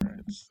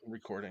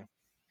recording.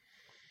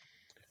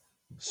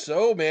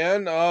 So,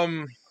 man,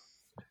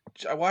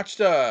 I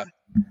watched uh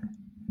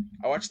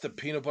I watched the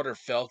Peanut Butter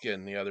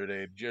Falcon the other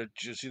day. Did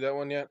you see that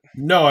one yet?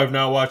 No, I've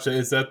not watched it.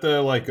 Is that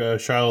the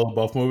Shia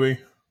LaBeouf movie?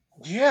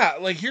 Yeah,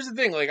 like here's the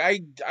thing, like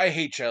I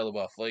hate Shia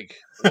LaBeouf. Like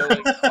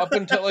up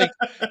until like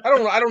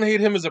I don't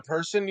hate him as a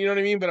person, you know what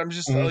I mean? But I'm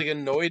just Mhm. like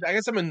annoyed. I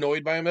guess I'm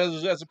annoyed by him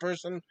as a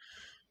person,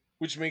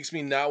 which makes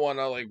me not want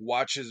to like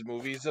watch his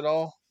movies at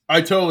all.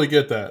 I totally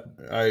get that.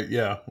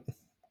 Yeah.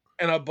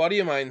 And a buddy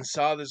of mine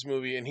saw this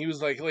movie and he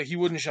was like he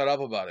wouldn't shut up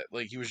about it.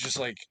 Like he was just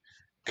like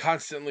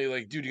constantly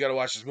like, dude, you got to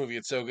watch this movie.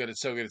 It's so good.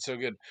 It's so good. It's so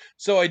good.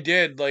 So I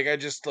did. Like I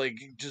just like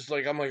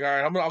I'm like, all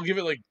right, I'll give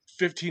it like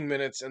 15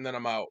 minutes and then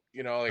I'm out.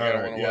 You know, like I All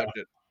don't right. want to Yeah. watch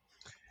it.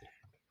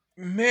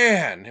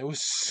 Man, it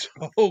was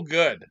so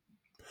good.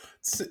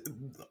 S-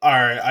 All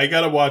right. I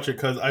gotta watch it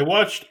because I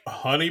watched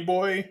Honey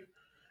Boy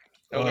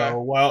Okay. a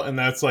while, and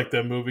that's like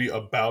the movie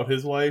about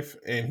his life,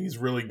 and he's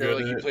really Or good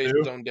like in he it plays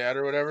his too. own dad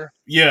or whatever.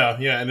 Yeah,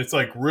 yeah, and it's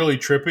like really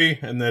trippy,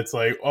 and it's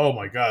like, oh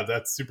my god,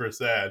 that's super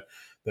sad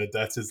that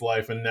that's his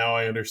life, and now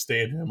I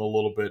understand him a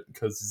little bit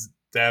because his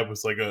dad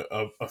was like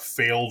a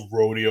failed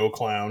rodeo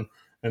clown,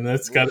 and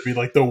that's got to be Oof.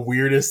 like the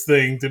weirdest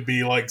thing to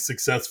be like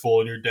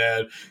successful, and your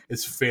dad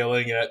is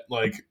failing at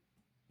like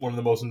one of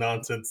the most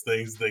nonsense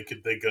things they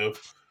could think of.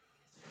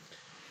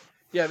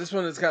 Yeah, this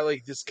one has got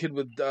like this kid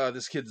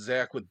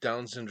Zach with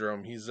Down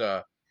syndrome. He's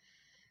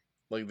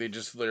like they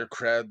just their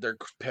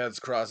paths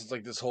cross. It's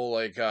like this whole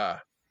like kind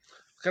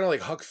of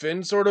like Huck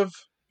Finn sort of.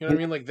 You know what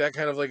I mean? Like that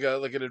kind of like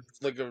a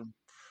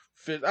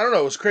fit. I don't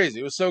know. It was crazy.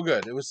 It was so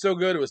good. It was so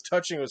good. It was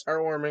touching. It was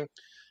heartwarming.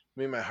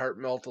 Made my heart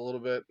melt a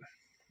little bit.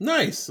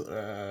 Nice.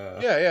 Yeah,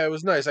 yeah. It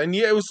was nice. I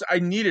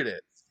needed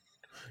it.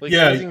 Like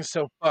Yeah, everything's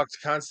so fucked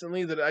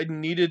constantly that I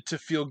needed to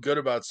feel good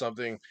about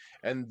something,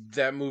 and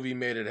that movie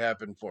made it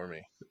happen for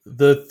me.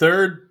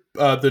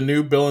 the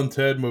new Bill and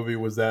Ted movie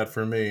was that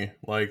for me.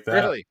 Like that.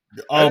 Really,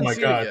 I Oh haven't my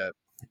seen it god. yet.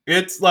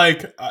 It's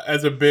like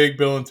as a big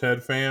Bill and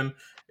Ted fan,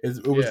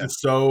 it was Yeah, just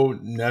so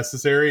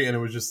necessary, and it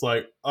was just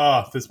like,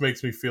 oh, this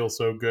makes me feel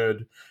so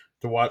good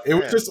to watch. It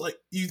was man. just like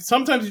you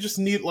sometimes you just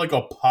need like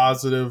a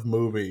positive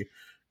movie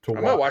to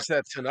I might watch. watch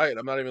that tonight.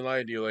 I'm not even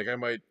lying to you. Like I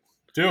might,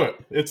 Do it.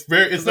 It's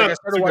because like I not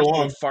started super watching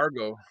long. with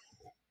Fargo.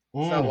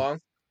 It's not Mm. long.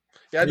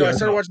 Yeah, no, I Yeah,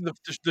 started no. watching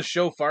the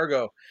show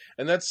Fargo,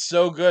 and that's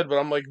so good. But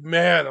I'm like,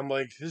 man, I'm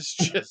like, this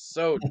is just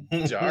so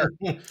dark.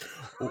 I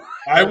I'm like,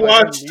 I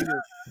watched. need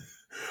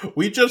it.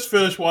 We just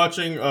finished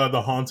watching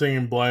The Haunting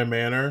in Bly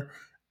Manor,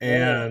 Oh,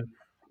 and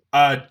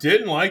I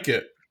didn't like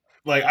it.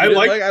 Like you didn't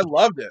like? I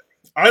loved it.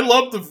 I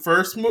loved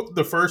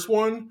the first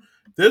one.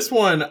 This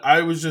one,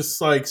 I was just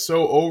like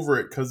so over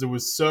it because it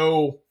was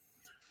so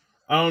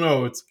I don't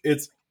know.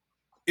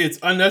 It's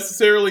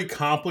unnecessarily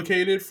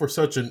complicated for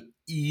such an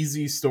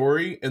easy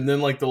story, and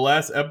then like the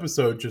last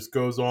episode just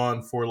goes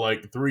on for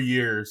like 3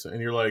 years,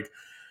 and you're like,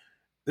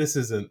 this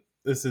isn't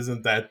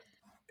that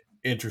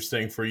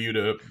interesting for you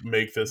to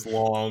make this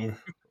long.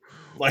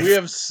 Like,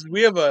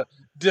 We have a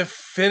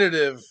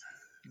definitive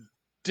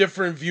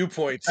different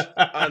viewpoint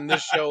on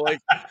this show. Like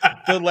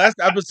the last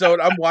episode,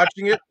 I'm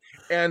watching it,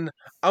 and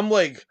I'm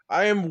like,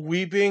 I am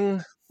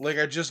weeping like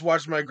I just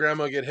watched my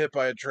grandma get hit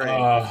by a train.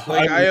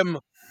 I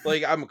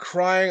Like I'm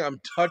crying, I'm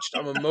touched,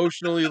 I'm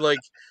emotionally like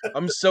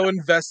I'm so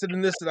invested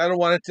in this that I don't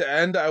want it to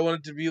end. I want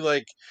it to be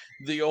like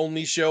the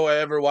only show I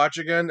ever watch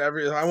again. I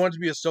want it to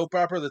be a soap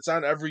opera that's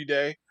on every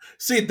day.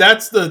 see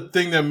that's the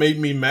thing that made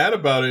me mad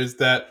about it is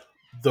that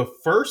the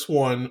first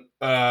one,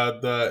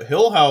 the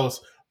Hill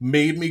House,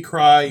 made me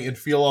cry and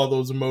feel all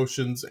those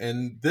emotions,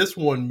 and this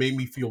one made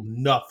me feel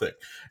nothing.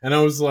 And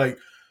I was like,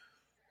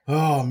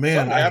 oh man,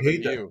 Something I happened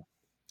hate to that. you.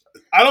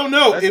 I don't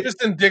know That's it.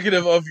 just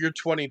indicative of your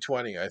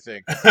 2020, I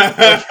think.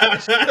 Like,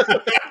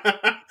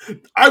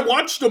 I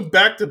watched them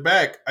back to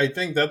back. I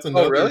think that's oh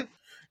another. really?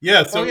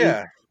 Yeah, Oh so it was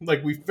yeah.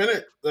 like we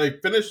finished. I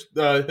finished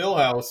Hill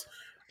House,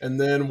 and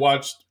then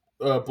watched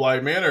Bly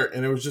Manor,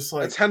 and it was just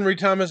like, That's Henry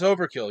Thomas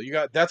Overkill. You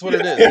got that's what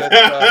it is. That's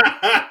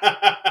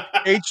yeah.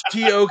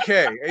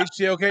 HTOK.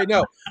 HTOK.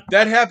 No,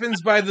 that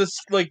happens by this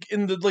like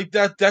in the like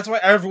that. That's why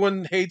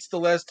everyone hates the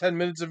last 10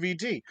 minutes of ET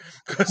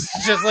because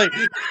it's just like,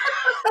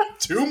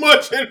 Too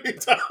much Henry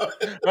Thomas.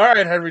 all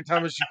right, Henry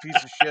Thomas, you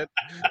piece of shit,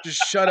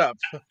 just shut up.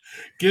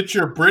 Get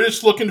your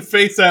British looking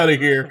face out of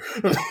here.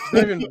 It's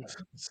not even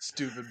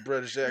stupid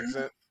British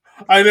accent.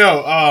 I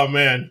know. Oh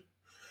man.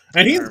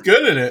 And he's Um,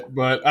 good in it,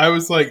 but I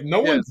was like, no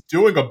yes, one's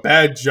doing a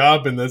bad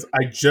job in this.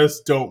 I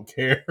just don't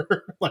care.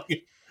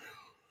 Like,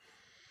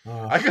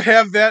 uh, I could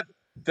have that.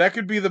 That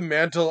could be the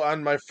mantle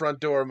on my front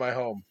door of my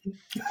home.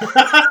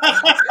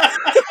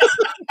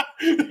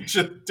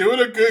 just doing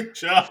a good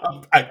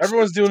job.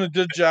 Everyone's doing a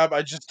good job.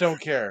 I just don't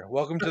care.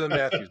 Welcome to the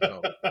Matthews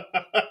Home.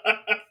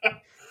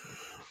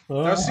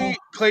 Now, Oh, see,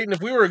 Clayton,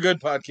 if we were a good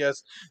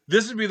podcast,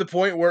 this would be the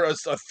point where a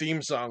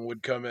theme song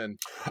would come in.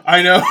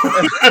 I know.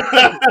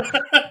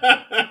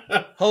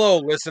 Hello,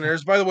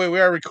 listeners. By the way, we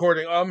are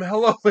recording.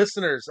 Hello,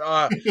 listeners.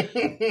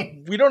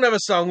 We don't have a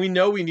song. We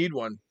know we need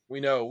one. We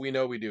know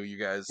we do. You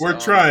guys. We're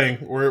trying.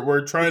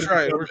 We're trying to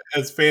trying. become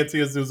as fancy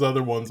as those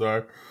other ones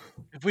are.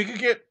 If we could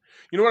get,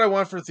 you know what I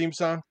want for a theme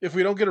song? If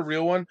we don't get a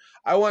real one,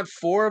 I want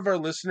 4 of our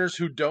listeners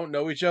who don't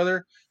know each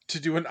other to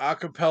do an a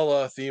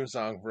cappella theme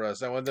song for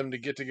us. I want them to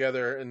get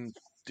together and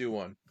do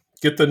one.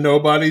 Get the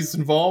nobodies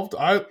involved.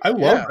 I love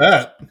Yeah.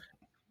 that.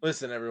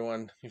 Listen,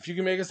 everyone. If you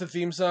can make us a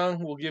theme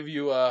song, we'll give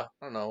you. I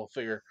don't know.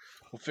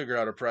 We'll figure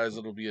out a prize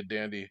that'll be a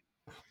dandy.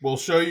 We'll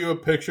show you a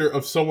picture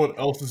of someone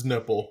else's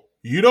nipple.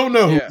 You don't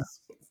know Yeah.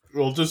 who's.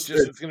 We'll just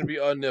It's gonna be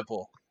a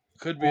nipple.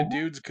 Could be a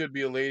dude's. Could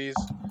be a lady's.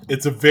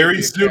 It's a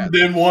very zoomed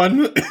in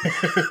one.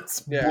 It's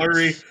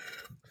blurry.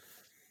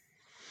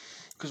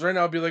 Because right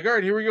now I'd be like, all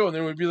right, here we go. And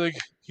then we'd be like,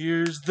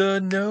 here's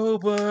the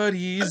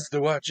nobodies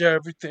to watch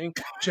everything.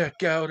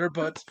 Check out her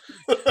butts.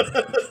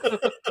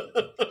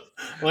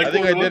 Like I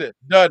think I did it.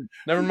 Done.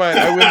 Never mind.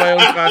 I win my own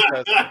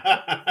contest.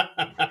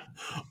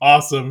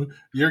 Awesome.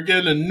 You're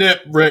getting a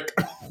nip, Rick.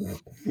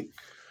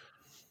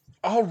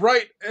 All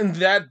right. And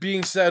that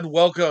being said,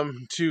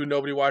 welcome to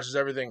Nobody Watches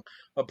Everything,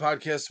 a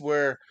podcast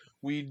where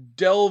we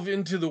delve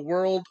into the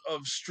world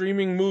of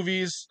streaming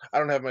movies. I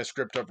don't have my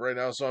script up right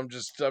now, so I'm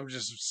just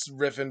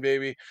riffing,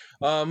 baby.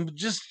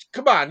 Just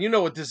come on, you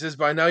know what this is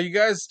by now, you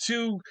guys.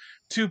 Two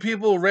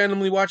people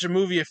randomly watch a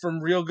movie from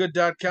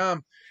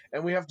RealGood.com,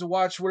 and we have to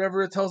watch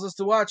whatever it tells us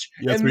to watch.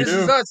 Yes, and we this do.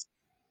 is us.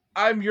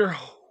 I'm your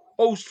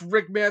host,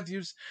 Rick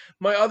Matthews.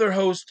 My other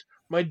host,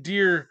 my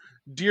dear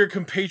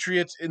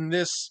compatriot in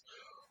this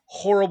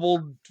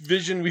horrible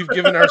vision we've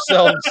given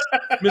ourselves,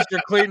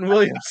 Mr. Clayton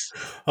Williams.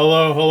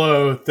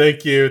 Hello.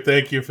 Thank you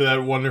for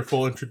that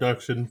wonderful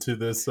introduction to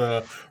this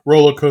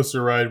roller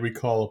coaster ride we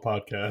call a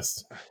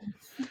podcast.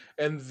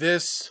 And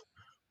this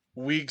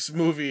week's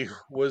movie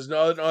was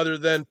none other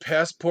than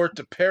Passport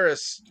to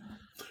Paris,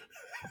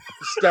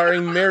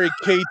 starring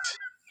Mary-Kate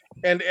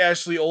and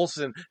Ashley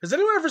Olsen. Has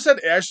anyone ever said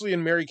Ashley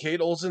and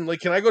Mary-Kate Olsen?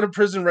 Like, can I go to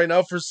prison right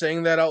now for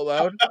saying that out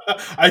loud?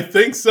 I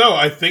think so.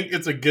 I think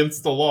it's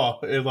against the law.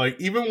 Like,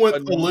 even with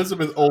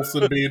Elizabeth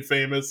Olsen being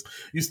famous,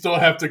 you still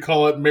have to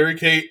call it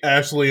Mary-Kate,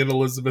 Ashley, and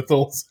Elizabeth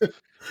Olsen.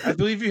 I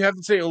believe you have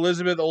to say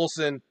Elizabeth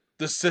Olsen,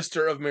 the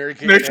sister of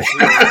Mary-Kate.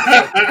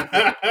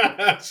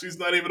 She's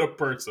not even a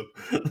person.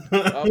 This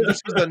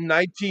was a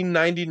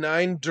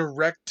 1999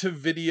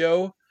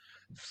 direct-to-video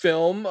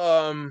film.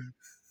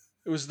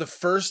 It was the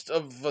first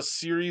of a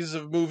series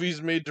of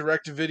movies made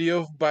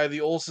direct-to-video by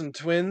the Olsen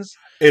twins.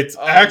 It's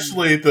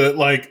actually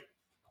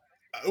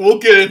we'll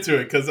get into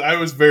it because I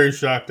was very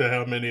shocked at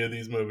how many of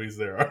these movies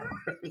there are.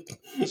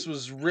 This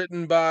was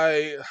written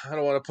by, I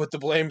don't want to put the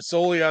blame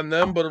solely on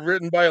them, but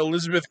written by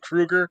Elizabeth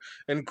Kruger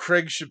and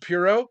Craig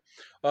Shapiro.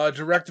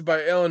 Directed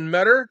by Alan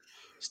Metter.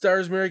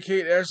 Stars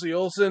Mary-Kate, Ashley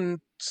Olsen,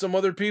 some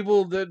other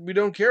people that we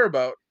don't care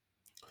about.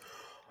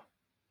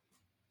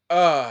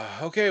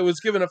 Okay, it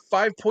was given a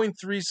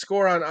 5.3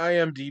 score on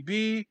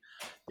IMDb.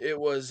 It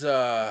was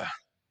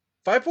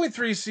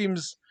 5.3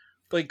 seems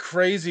like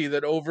crazy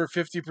that over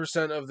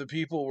 50% of the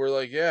people were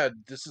like, yeah,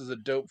 this is a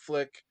dope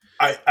flick.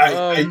 I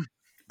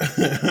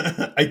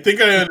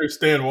think I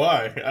understand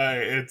why.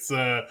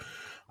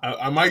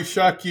 I might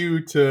shock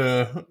you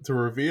to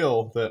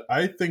reveal that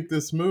I think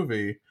this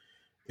movie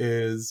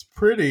is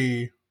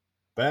pretty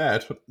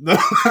bad. Yeah,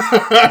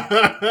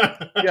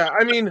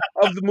 I mean,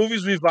 of the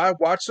movies we've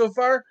watched so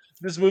far,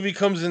 this movie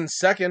comes in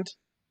second.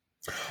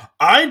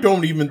 I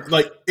don't even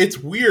it's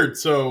weird.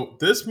 So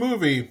this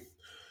movie,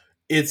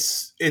 it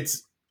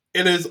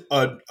is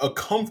a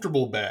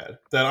comfortable bad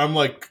that I'm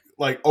like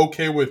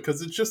okay with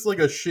because it's just like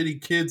a shitty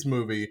kids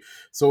movie.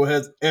 So it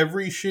has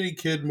every shitty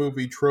kid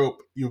movie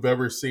trope you've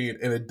ever seen,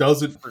 and it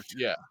doesn't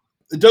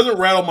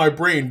rattle my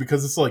brain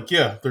because it's like,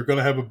 yeah, they're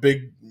gonna have a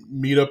big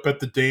meetup at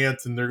the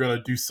dance and they're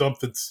gonna do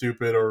something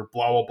stupid or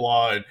blah blah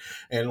blah,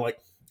 and like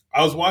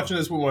I was watching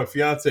this with my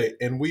fiance,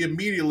 and we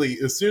immediately,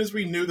 as soon as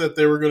we knew that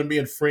they were going to be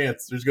in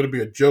France, there's going to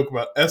be a joke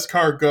about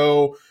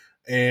escargot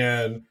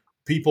and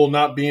people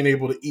not being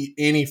able to eat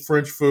any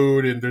French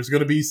food, and there's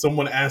going to be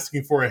someone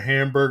asking for a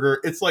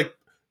hamburger. It's like,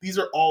 these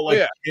are all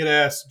like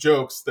kid-ass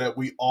jokes that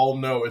we all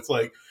know. It's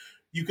like,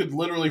 you could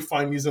literally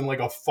find these in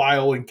like a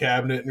filing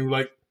cabinet, and you're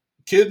like,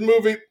 kid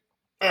movie?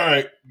 All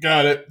right,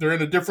 got it. They're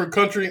in a different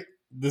country.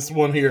 This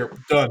one here,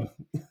 done.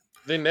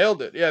 They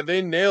nailed it. Yeah,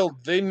 they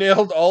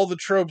nailed all the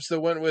tropes that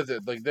went with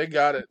it. Like, they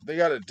got it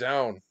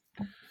down.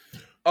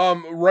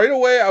 Right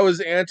away I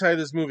was anti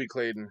this movie,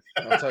 Clayton.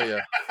 I'll tell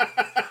you.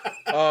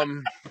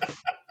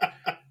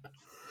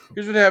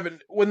 Here's what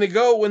happened.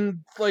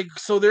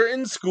 So they're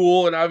in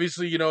school, and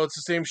obviously, you know, it's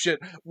the same shit.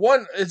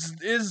 One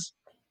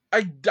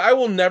I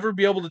will never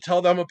be able to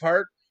tell them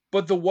apart,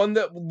 but the one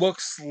that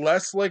looks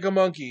less like a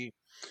monkey,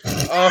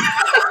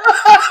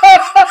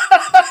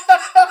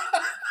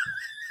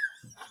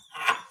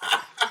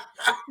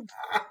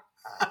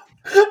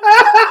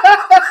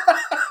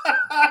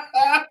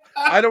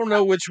 I don't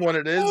know which one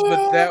it is,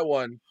 but that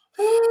one.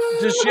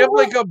 Does she have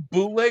like a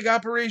bootleg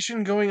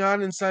operation going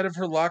on inside of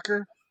her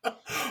locker?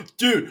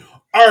 Dude,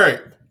 all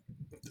right.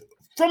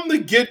 From the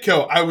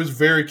get-go, I was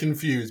very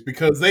confused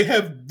because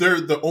they're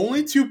the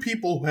only two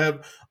people who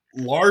have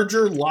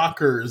larger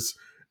lockers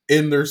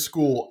in their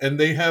school, and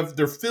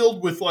they're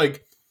filled with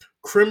like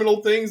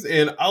criminal things.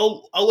 And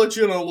I'll let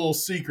you in on a little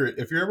secret.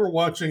 If you're ever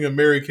watching a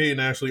Mary Kate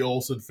and Ashley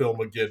Olsen film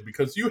again,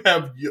 because you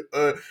have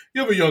a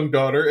young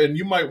daughter, and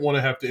you might want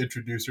to have to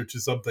introduce her to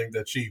something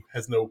that she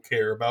has no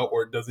care about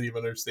or doesn't even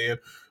understand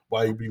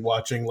why you'd be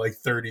watching like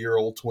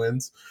 30-year-old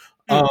twins.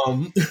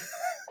 Um,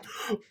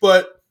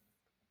 but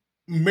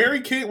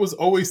Mary Kate was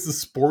always the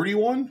sporty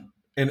one,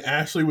 and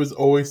Ashley was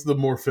always the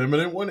more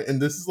feminine one.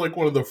 And this is like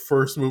one of the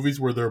first movies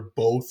where they're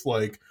both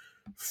like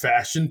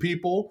fashion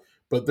people,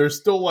 but there's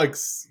still like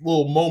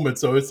little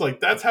moments. So it's like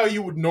that's how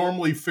you would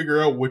normally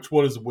figure out which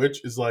one is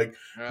which. Is like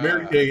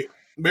Mary Uh, Kate.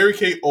 Mary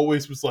Kate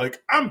always was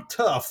like, "I'm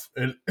tough,"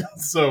 and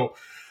so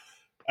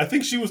I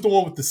think she was the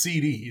one with the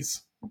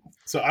CDs.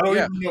 So I don't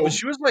yeah, even but know.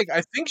 she was like,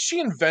 I think she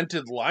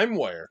invented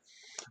LimeWire.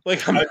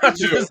 Like, I'm I not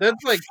do sure. too.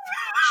 That's like,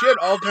 she had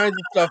all kinds of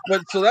stuff.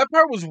 But so that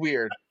part was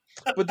weird.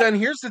 But then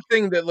here's the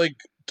thing that like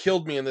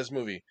killed me in this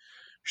movie.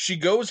 She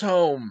goes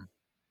home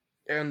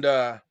and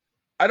I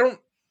don't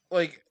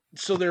like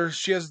so there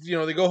she has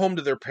they go home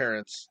to their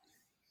parents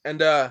and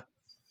the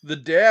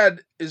dad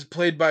is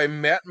played by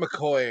Matt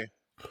McCoy.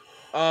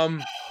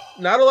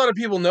 Not a lot of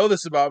people know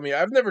this about me.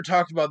 I've never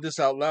talked about this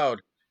out loud.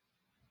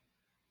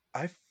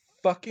 I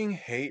fucking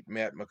hate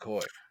Matt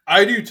McCoy.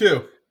 I do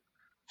too.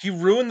 He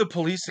ruined the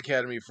Police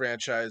Academy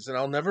franchise and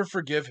I'll never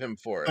forgive him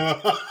for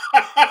it.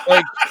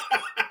 Like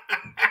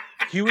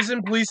he was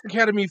in Police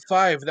Academy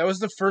 5. That was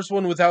the first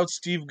one without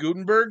Steve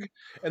Guttenberg,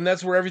 and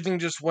that's where everything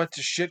just went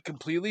to shit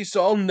completely.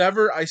 So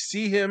I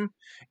see him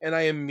and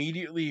I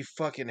immediately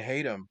fucking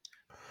hate him.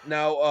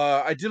 Now,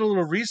 I did a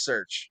little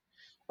research.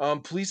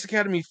 Police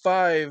Academy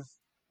 5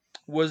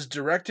 was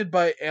directed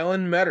by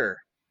Alan Metter,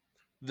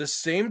 the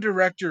same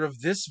director of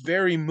this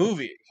very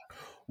movie.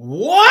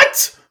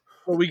 What?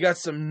 So we got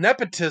some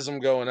nepotism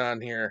going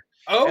on here.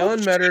 Oh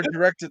Alan Metter shit!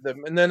 directed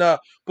them, and then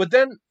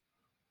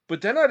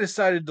but then I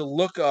decided to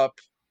look up.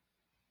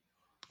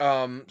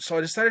 So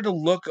I decided to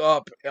look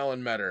up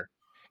Alan Metter,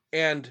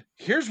 and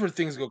here's where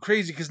things go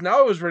crazy because now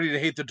I was ready to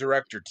hate the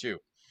director too.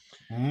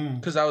 Mm.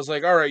 Because I was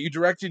like, all right,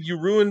 you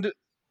ruined,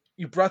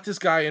 you brought this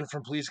guy in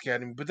from Police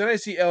Academy, but then I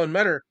see Alan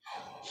Metter,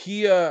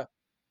 he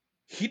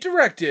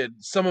directed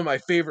some of my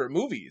favorite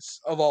movies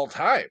of all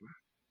time.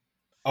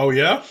 Oh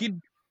yeah.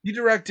 He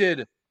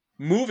directed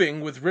Moving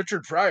with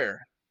Richard Pryor.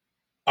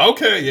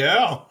 Okay,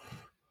 yeah.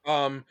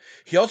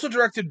 He also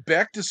directed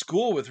Back to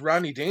School with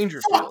Rodney Fuck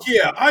Dangerfield.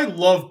 yeah! I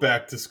love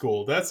Back to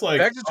School. That's like,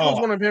 Back to School is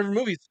one of my favorite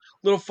movies.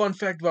 Little fun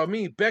fact about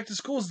me: Back to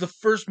School is the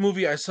first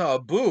movie I saw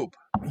a boob.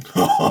 That's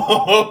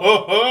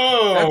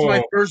my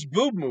oh, first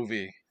boob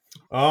movie.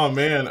 oh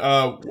man.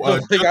 So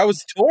like I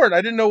was torn.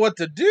 I didn't know what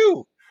to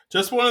do.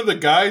 Just one of the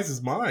guys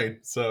is mine.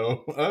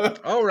 So,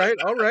 All right,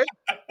 all right.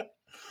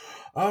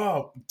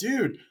 oh,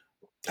 dude,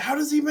 how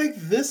does he make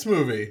this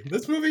movie?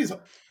 This movie's,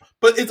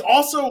 but it's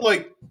also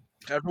like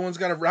Everyone's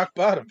got a rock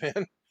bottom,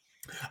 man.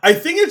 I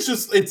think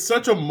it's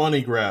such a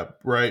money grab,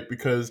 right?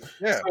 Because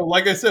Yeah. so,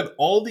 like I said,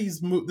 all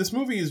this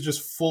movie is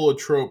just full of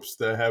tropes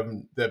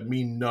that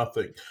mean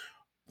nothing,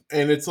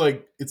 and it's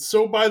like it's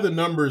so by the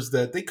numbers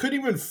that they couldn't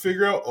even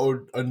figure out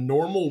a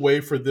normal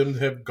way for them to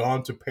have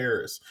gone to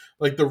Paris.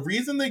 Like the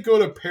reason they go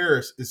to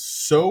Paris is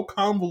so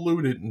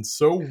convoluted and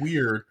so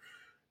weird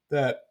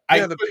that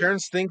Yeah, the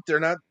parents think they're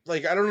not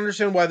like I don't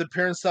understand why the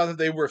parents thought that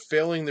they were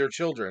failing their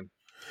children.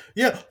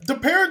 yeah, the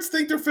parents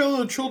think they're failing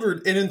the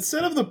children, and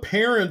instead of the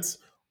parents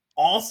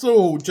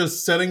also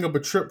just setting up a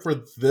trip for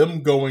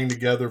them going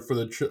together for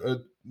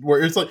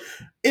where it's like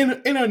in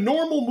a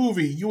normal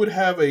movie you would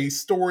have a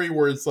story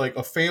where it's like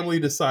a family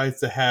decides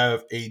to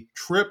have a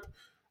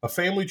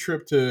family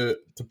trip to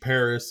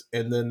Paris,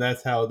 and then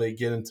that's how they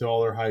get into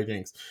all their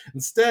hijinks.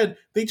 Instead,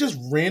 they just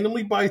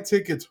randomly buy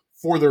tickets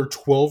for their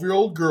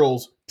 12-year-old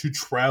girls to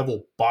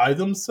travel by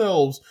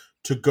themselves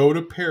to go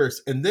to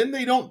Paris, and then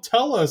they don't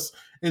tell us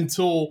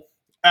until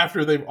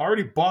after they've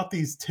already bought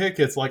these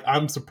tickets. Like,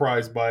 I'm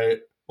surprised by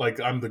it, like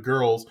I'm the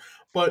girls,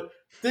 but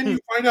then you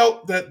find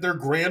out that their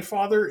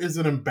grandfather is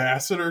an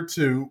ambassador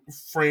to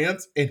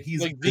France, and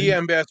he's Like the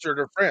ambassador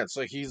to France.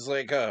 Like he's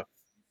like a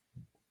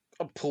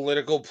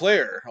political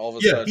player all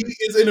of a yeah, he sudden.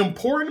 is an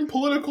important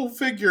political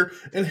figure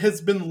and has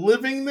been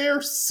living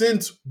there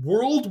since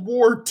World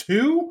War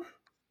II.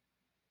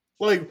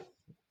 Like,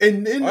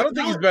 and then I don't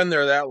think he's been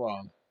there that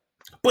long.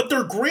 but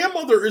their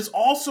grandmother is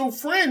also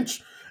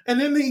French, and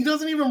then he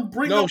doesn't even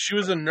bring No, up. she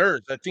was a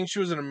nurse. I think she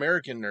was an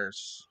American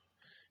nurse.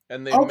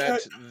 And they Okay,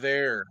 met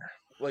there,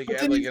 like but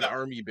at then like you an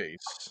army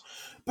base.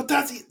 but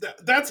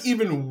that's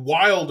even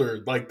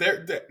wilder. Like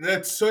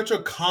that's such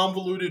a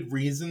convoluted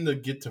reason to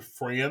get to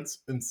France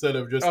instead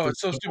of just Oh, the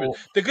it's so stupid. simple.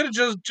 They could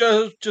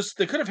have just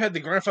they could have had the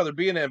grandfather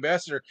be an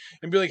ambassador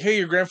and be like, "Hey,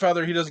 your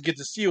grandfather, he doesn't get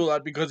to see you a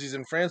lot because he's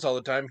in France all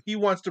the time. He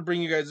wants to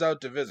bring you guys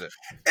out to visit."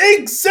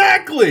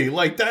 Exactly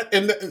like that,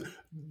 and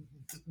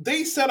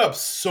they set up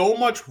so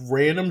much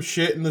random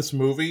shit in this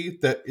movie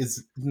that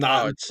is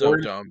not Oh, it's so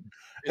important. dumb.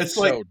 It's It's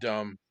like so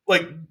dumb.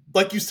 like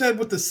like you said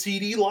with the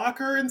CD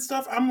locker and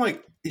stuff. I'm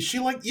like, is she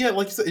like yeah,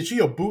 like you said, is she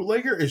a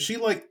bootlegger? Is she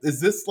like is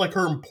this like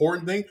her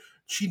important thing?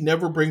 She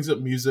never brings up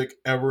music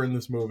ever in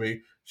this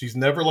movie. She's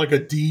never like a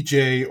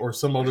DJ or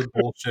some other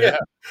bullshit.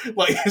 Yeah.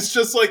 Like it's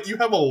just like you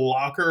have a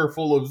locker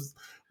full of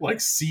like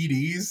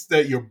CDs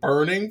that you're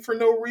burning for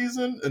no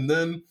reason, and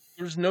then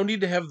There's no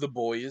need to have the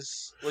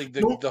boys, like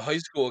no, the high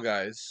school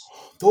guys.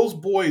 those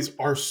boys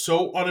are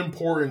so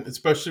unimportant,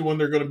 especially when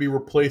they're going to be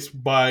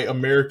replaced by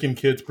American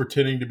kids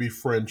pretending to be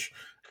French.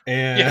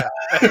 And Yeah,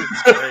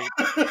 that's great.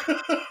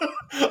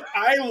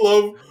 I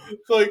love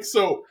like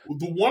so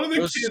the It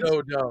was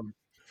so dumb.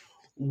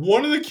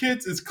 one of the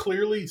kids is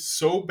clearly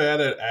so bad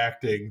at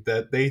acting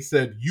that they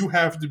said you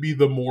have to be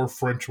the more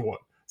French one,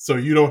 so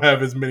you don't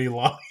have as many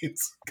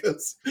lines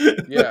because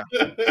Yeah.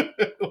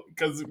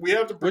 we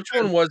have to. Which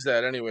one was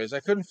that, anyways? I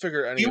couldn't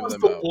figure any He of was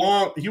them the out.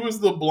 blonde. He was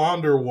the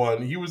blonder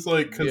one. He was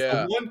like because the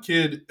Yeah, one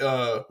kid who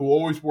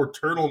always wore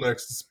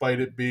turtlenecks despite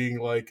it being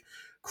like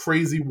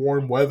crazy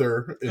warm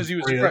weather in because he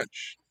was France.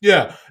 French.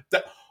 Yeah,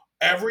 that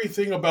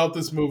everything about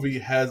this movie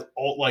has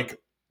all like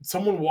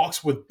someone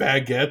walks with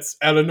baguettes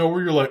out of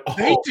nowhere. You're like,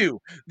 They oh do.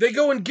 They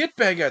go and get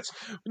baguettes.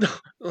 No,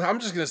 I'm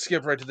just gonna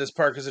skip right to this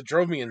part because it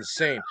drove me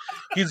insane.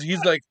 He's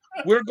like,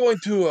 we're going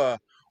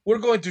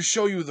to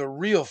show you the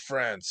real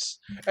France,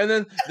 and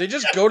then they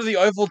just go to the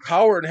Eiffel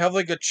Tower and have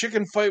like a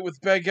chicken fight with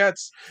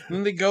baguettes. And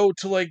then they go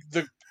to like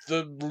the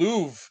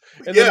Louvre,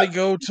 and then yeah, they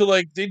go to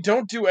like they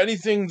don't do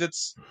anything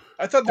that's.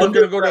 I thought they were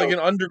gonna go to like underground.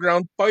 an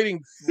underground fighting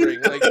ring.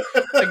 Like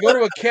they go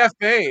to a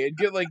cafe and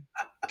get like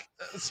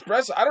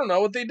espresso. I don't know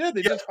what they did.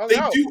 They Yeah, just hung they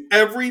out. do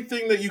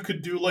everything that you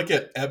could do like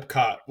at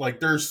Epcot. Like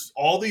there's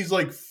all these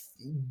like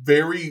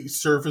very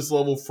surface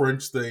level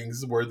French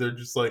things where they're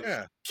just like,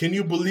 Yeah. can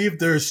you believe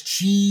there's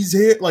cheese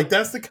here? Like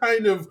that's the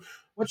kind of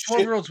What shit.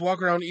 12-year-olds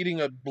walk around eating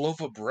a loaf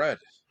of bread?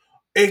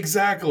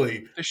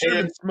 Exactly. They should have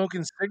And, been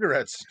smoking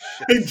cigarettes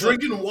and shit. and It's like,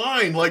 drinking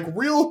wine like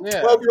real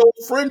yeah, 12-year-old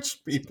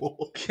French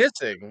people.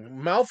 kissing,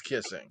 mouth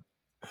kissing.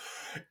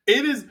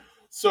 It is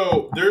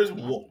so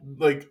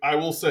like I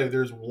will say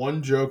there's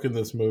one joke in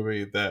this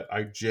movie that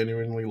I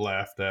genuinely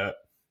laughed at.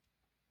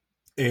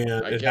 And I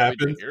it can't wait to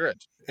happens hear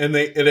it. and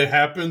it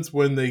happens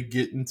when they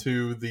get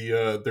into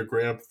the their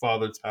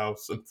grandfather's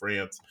house in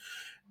France,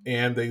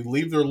 and they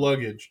leave their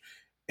luggage,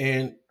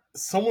 and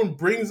someone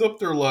brings up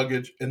their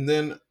luggage, and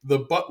then the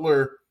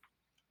butler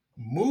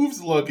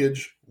moves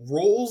luggage,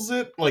 rolls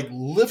it, like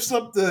lifts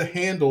up the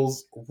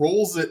handles,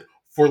 rolls it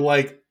for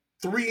like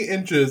 3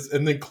 inches,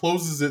 and then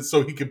closes it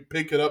so he can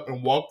pick it up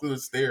and walk to the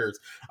stairs.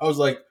 I was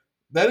like,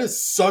 that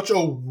is such a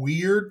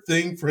weird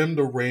thing for him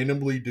to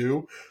randomly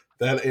do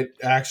that it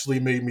actually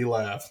made me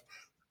laugh.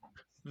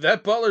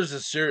 That butler's a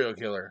serial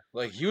killer.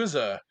 Like he was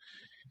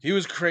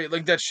crazy.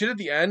 Like that shit at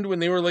the end when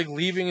they were like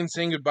leaving and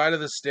saying goodbye to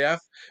the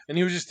staff, and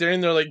he was just standing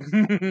there like.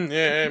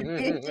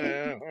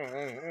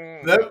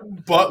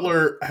 That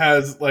butler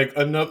has like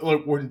another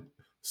like when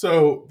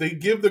so they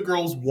give the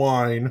girls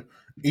wine,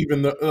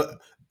 even though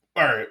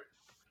all right,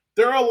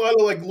 there are a lot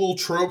of like little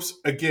tropes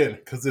again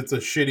because it's a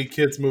shitty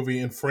kids movie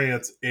in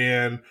France,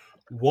 and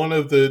one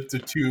of the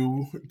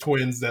two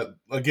twins that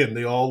again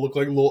they all look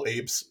like little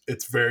apes.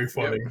 It's very Yep,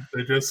 funny.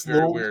 They're just very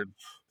little weird.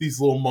 these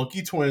little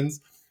monkey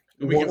twins.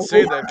 We One can of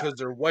say them, that because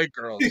they're white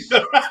girls.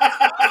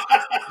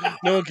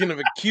 No one can have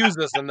accused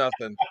us of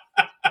nothing.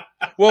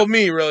 Well,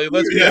 me, really.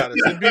 Let's be yeah,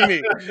 honest. It'd be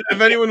me. If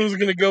anyone was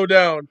going to go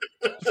down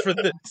for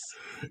this.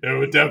 it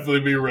would definitely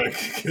be Rick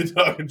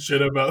talking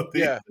shit about the.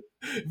 Yeah.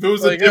 If it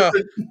was Like, a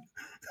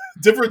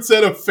different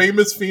set of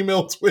famous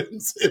female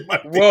twins, it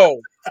might be.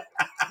 whoa.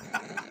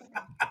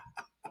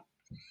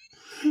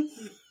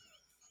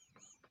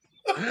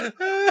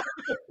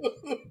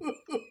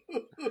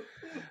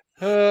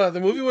 The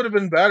movie would have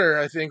been better,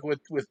 I think, with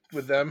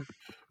them.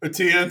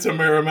 Tia and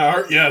Tamara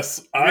Maurer,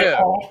 yes. Yeah.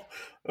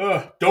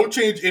 Don't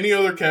change any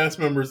other cast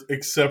members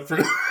except for.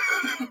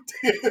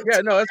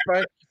 Yeah, no, that's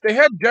fine. They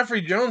had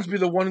Jeffrey Jones be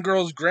the one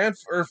girl's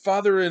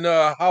father in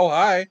How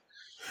High.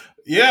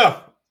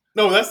 Yeah.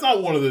 No, that's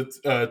not one of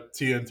the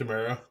Tia and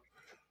Tamara.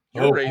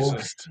 You're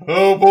racist.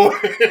 Oh boy.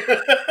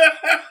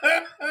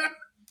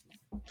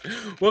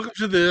 Welcome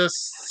to the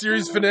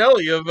series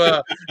finale of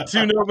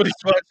Two Nobodies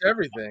Watch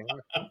Everything.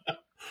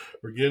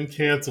 We're getting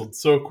canceled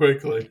so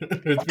quickly.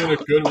 It's been a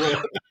good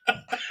run.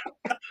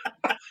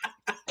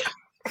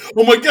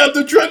 Oh my god,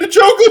 they're trying to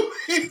choke him!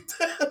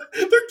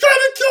 They're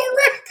trying to kill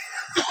Rick!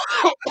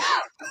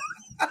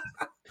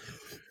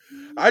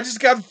 I just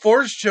got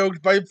force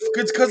choked by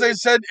it's because I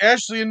said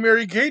Ashley and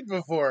Mary Kate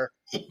before.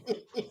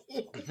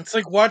 It's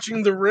like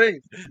watching The Ring.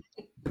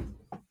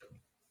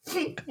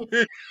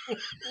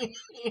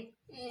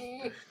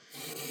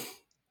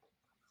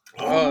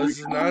 Oh, this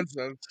is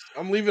nonsense.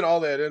 I'm leaving all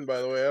that in, by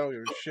the way. I don't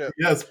give a shit.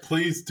 Yes,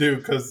 please do,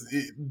 because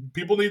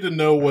people need to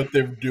know what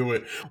they're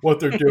doing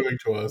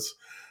to us.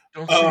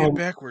 Don't say it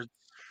backwards.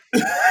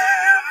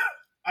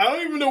 I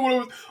don't even know what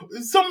it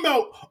was. Something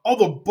about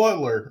the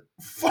butler.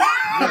 Fuck.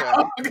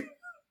 Yeah.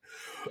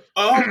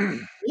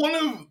 One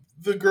of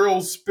the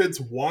girls spits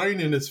wine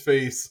in his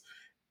face,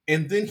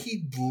 and then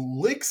he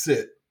licks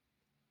it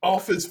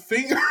off his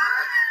finger.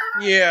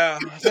 Yeah,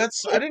 I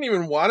didn't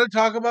even want to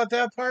talk about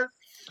that part.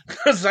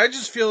 Because I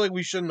just feel like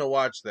we shouldn't have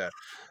watched that.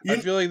 I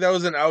You feel like that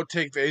was an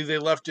outtake they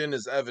left in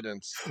as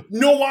evidence.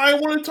 know why I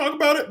want to talk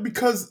about it?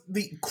 Because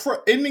the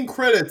ending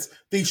credits,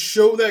 they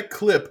show that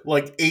clip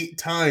like 8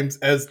 times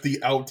as the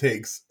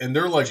outtakes, and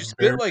they're like She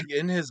spit very. like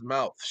in his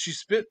mouth. She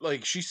spit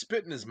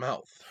in his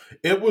mouth.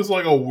 It was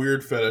like a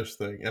weird fetish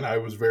thing, and I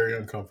was very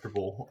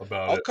uncomfortable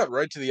about I'll it. cut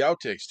right to the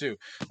outtakes too.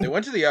 They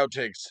went to the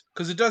outtakes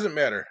because it doesn't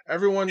matter.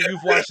 Everyone,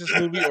 you've watched this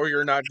movie or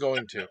you're not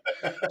going to.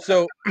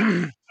 So,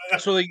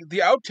 so like the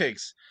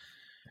outtakes,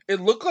 it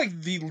looked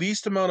like the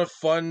least amount of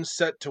fun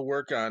set to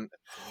work on.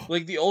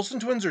 Like the Olsen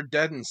twins are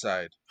dead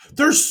inside.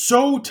 They're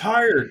so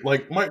tired.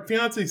 Like my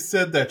fiance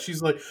said that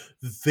she's like,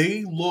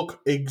 they look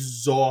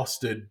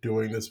exhausted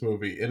doing this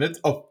movie, and it's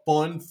a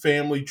fun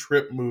family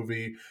trip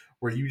movie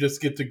where you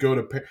just get to go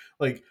to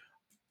like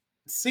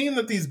seeing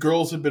that these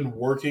girls have been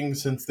working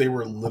since they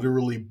were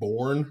literally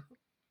born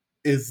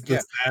is the Yeah,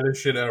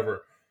 saddest shit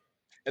ever.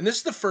 and this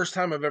is the first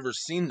time I've ever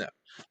seen them.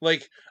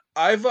 Like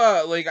I've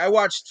like I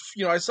watched,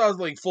 I saw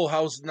like Full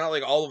House, not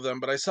like all of them,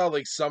 but I saw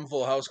like some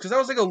Full House because I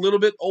was like a little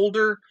bit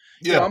older.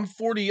 Yeah. I'm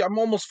 40, I'm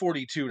almost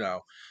 42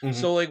 now. Mhm.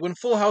 So like when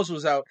Full House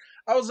was out,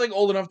 I was like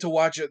old enough to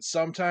watch it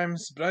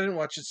sometimes, but I didn't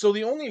watch it. So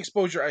the only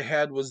exposure I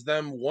had was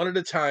them one at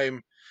a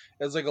time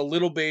as like a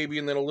little baby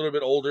and then a little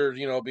bit older,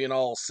 being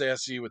all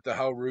sassy with the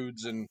How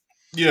Rudes and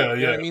Yeah, you know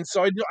yeah. what I mean?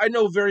 So I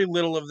know very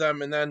little of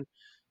them. And then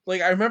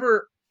like I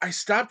remember I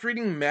stopped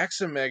reading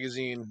Maxim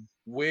magazine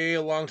way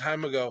a long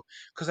time ago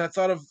because I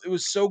thought it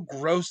was so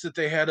gross that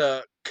they had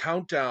a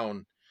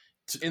countdown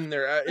in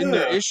their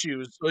Yeah.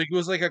 issues. Like it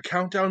was like a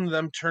countdown to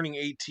them turning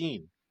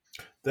 18.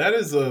 That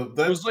is It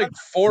was like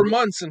 4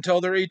 months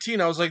until they're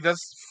 18. I was like,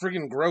 that's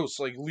freaking gross.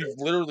 Like we've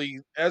literally,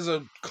 as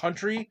a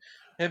country,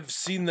 have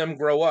seen them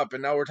grow up,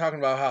 and now we're talking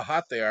about how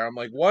hot they are. I'm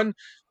like,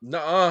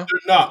 nuh-uh.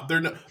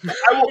 They're not.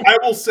 I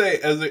will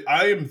say,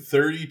 I am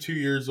 32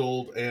 years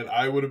old, and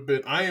I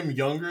am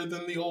younger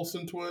than the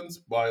Olsen twins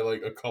by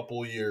like a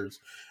couple years,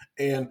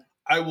 and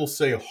I will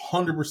say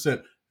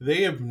 100%,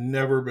 they have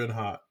never been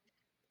hot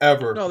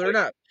ever. No, they're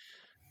not.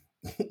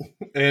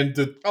 And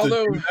to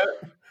Although, do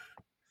that,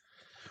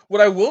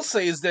 what I will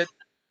say is that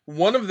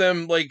one of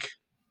them,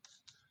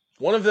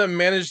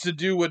 managed to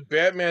do what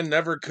Batman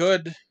never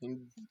could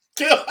and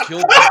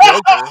killed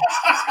the Joker.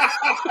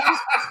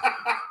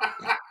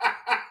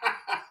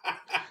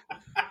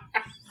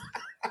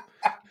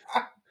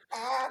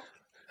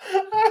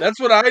 That's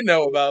what I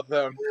know about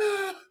them.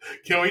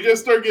 Can we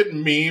just start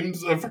getting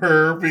memes of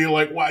her being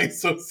like, "Why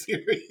so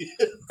serious?"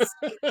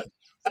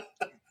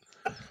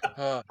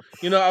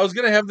 I was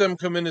gonna have them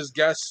come in as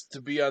guests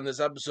to be on this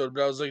episode,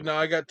 but I was like, no,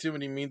 I got too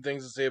many mean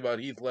things to say about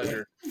Heath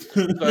Ledger,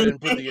 so I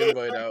didn't put the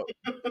invite out.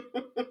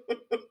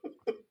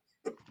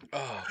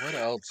 Oh, what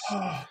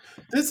else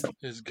This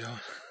is going?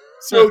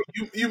 So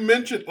you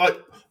mentioned like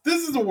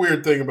this is a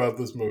weird thing about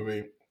this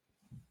movie.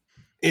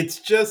 It's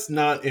just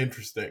not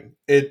interesting.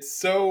 It's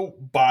so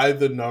by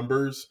the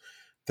numbers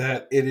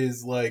that it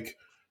is like,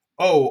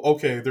 oh,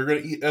 okay, they're gonna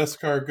eat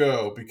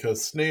escargot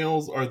because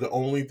snails are the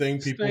only thing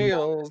people know.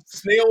 Snails.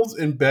 Snails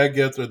and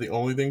baguettes are the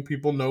only thing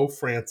people know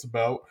France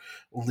about,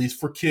 at least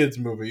for kids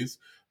movies.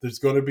 There's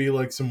going to be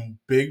like some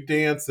big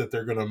dance that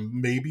they're going to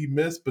maybe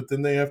miss, but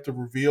then they have to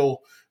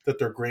reveal that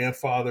their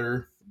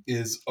grandfather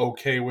is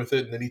okay with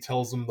it, and then he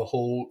tells them the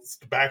whole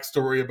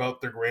backstory about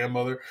their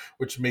grandmother,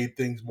 which made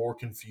things more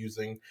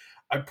confusing.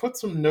 I put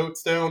some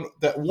notes down.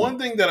 That one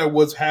thing that I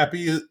was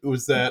happy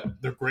was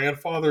that their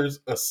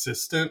grandfather's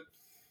assistant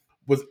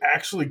was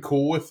actually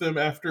cool with them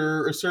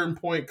after a certain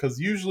point,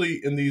 because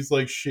usually in these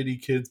like shitty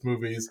kids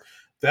movies,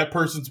 that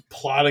person's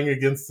plotting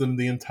against them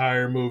the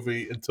entire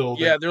movie until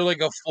they're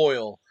like a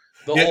foil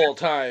the whole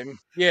time.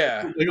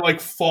 Yeah, they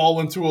like fall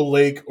into a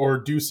lake or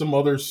do some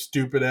other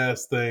stupid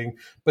ass thing.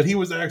 But he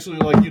was actually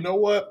like, you know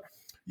what?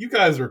 You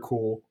guys are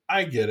cool.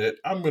 I get it.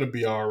 I'm gonna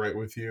be all right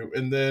with you.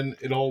 And then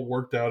it all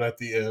worked out at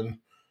the end.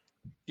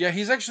 yeah.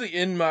 He's actually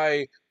in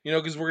my,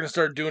 because we're gonna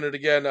start doing it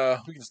again.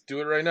 We can just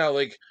do it right now.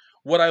 Like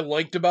what I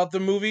liked about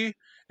the movie,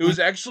 it was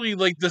actually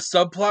like the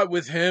subplot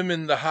with him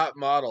and the hot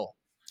model.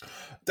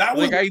 That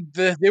was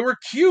They were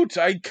cute.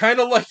 I kind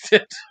of liked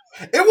it.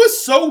 It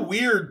was so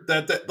weird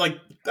that like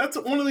that's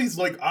one of these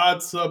like odd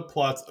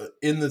subplots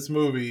in this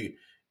movie,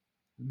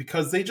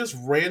 because they just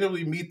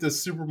randomly meet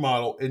this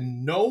supermodel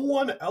and no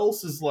one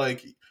else is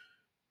like,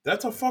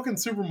 that's a fucking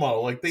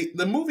supermodel. Like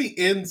the movie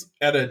ends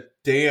at a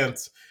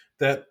dance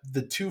that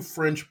the two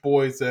French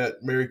boys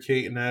that Mary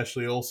Kate and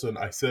Ashley Olsen,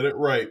 I said it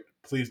right,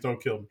 please don't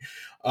kill me.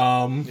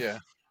 Yeah,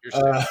 you're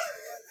uh,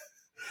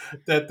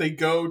 that they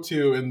go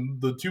to,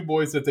 and the two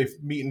boys that they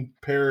meet in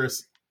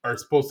Paris are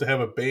supposed to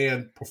have a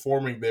band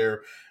performing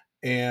there,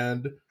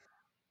 and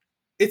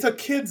it's a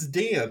kids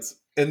dance,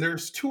 and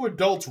there's two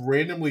adults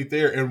randomly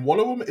there, and one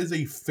of them is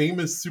a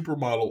famous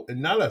supermodel,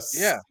 and not a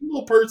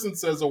single person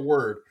says a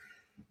word.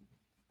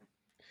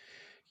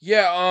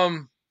 Yeah,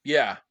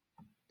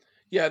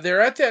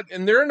 they're at that,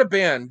 and they're in a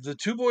band. The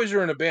two boys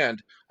are in a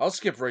band. I'll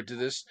skip right to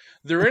this.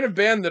 They're in a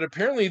band that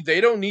apparently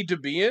they don't need to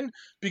be in,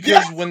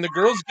 because when the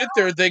girls get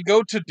there, they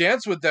go to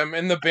dance with them,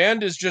 and the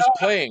band is just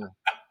playing.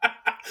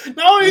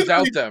 not only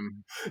without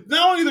them.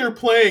 not only they're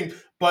playing,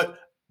 but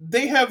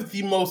they have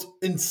the most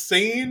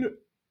insane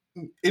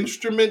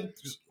instrument.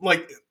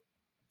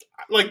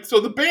 So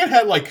the band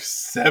had like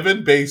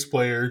 7 bass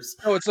players.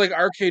 No, it's like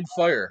Arcade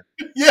Fire.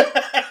 Yeah.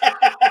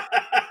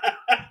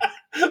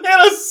 They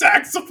had a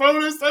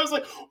saxophonist. I was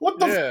like, what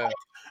the Yeah.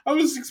 I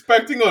was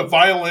expecting a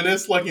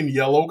violinist like in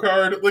Yellow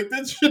Card. Like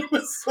that shit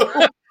was so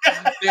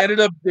They ended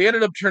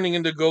up turning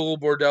into Gogol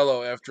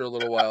Bordello after a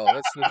little while.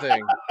 That's the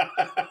thing.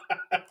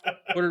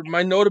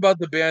 My note about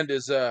the band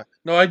is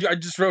no, I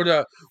just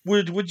wrote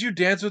would you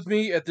dance with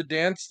me at the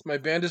dance my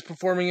band is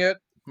performing it?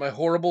 My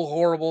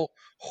horrible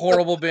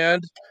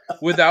band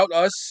without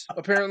us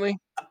apparently.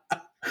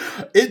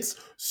 It's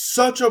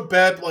such a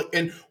bad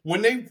and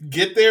when they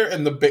get there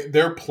and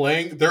they're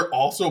playing, they're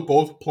also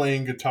both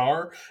playing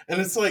guitar,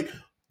 and it's like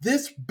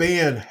this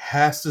band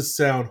has to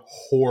sound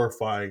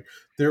horrifying.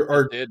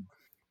 It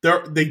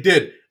They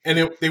did,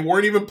 and they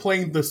weren't even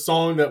playing the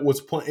song that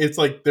was playing. It's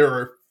like there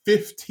are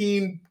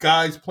 15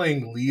 guys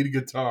playing lead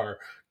guitar.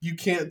 You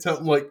can't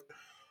tell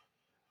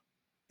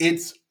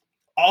it's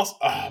also.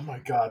 Oh my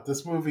god,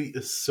 this movie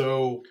is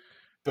so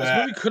This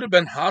bad. movie could have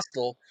been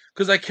Hostel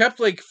because I kept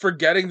like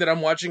forgetting that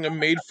I'm watching a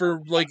made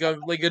for like a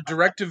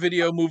direct to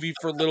video movie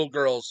for little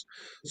girls.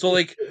 So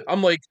like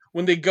I'm like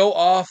when they go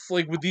off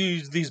like with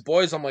these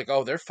boys, I'm like,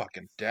 oh, they're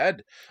fucking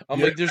dead. I'm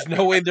Yeah. like, there's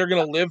no way they're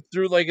gonna live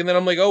through like, and then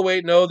I'm like, oh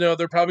wait, no,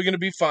 they're probably gonna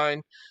be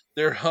fine.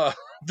 They're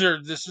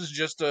this is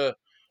just a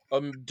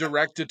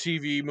direct to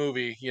TV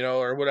movie,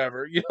 or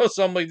whatever,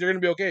 So I'm like, they're gonna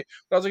be okay.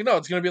 But I was like, no,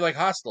 it's gonna be like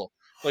Hostel.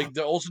 Like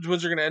the Olsen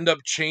twins are gonna end up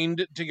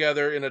chained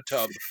together in a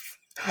tub.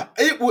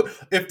 It would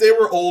if they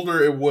were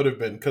older, it would have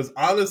been because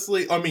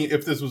honestly, I mean,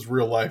 if this was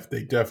real life,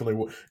 they definitely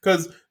would.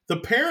 Because the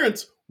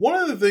parents, one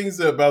of the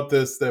things about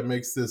this that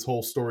makes this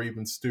whole story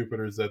even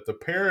stupider is that the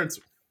parents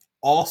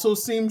also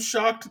seem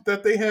shocked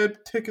that they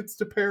had tickets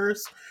to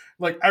Paris.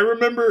 Like I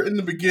remember in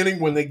the beginning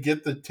when they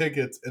get the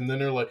tickets, and then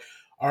they're like,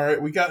 "All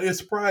right, we got you a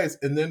surprise,"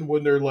 and then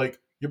when they're like,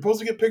 "You're supposed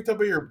to get picked up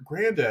by your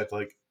granddad,"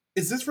 like,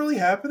 is this really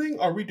happening?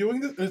 Are we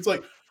doing this? And it's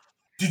like,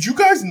 did you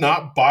guys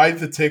not buy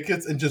the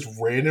tickets and just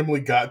randomly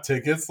got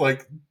tickets?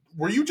 Like,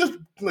 were you just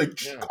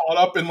caught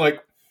up in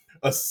like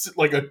a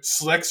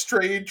sex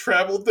trade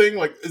travel thing?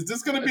 Like, is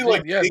this going to be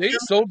like They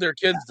sold their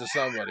kids to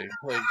somebody.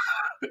 Like,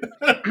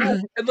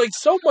 and like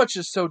so much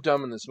is so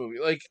dumb in this movie.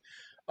 Like,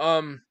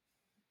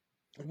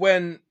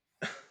 when,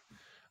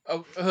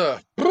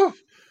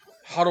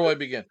 how do I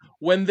begin?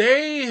 When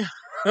they,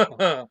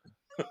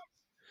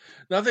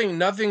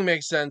 nothing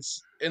makes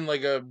sense in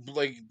like the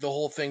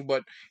whole thing.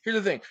 But here's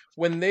the thing: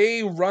 when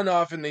they run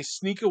off and they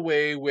sneak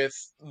away with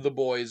the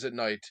boys at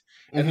night,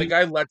 and the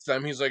guy lets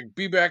them, he's like,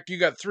 "Be back. You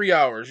got 3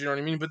 hours." You know what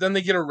I mean? But then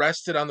they get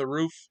arrested on the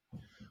roof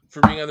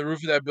for being on the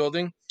roof of that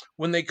building.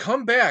 When they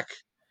come back,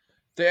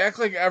 they act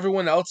like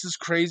everyone else is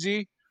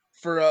crazy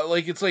for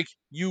like it's like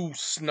you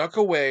snuck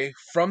away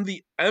from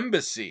the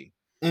embassy.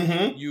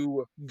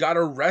 You got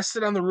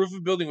arrested on the roof of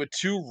a building with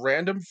 2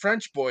 random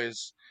French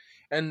boys,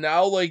 and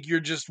now like you're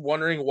just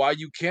wondering why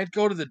you can't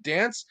go to the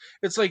dance.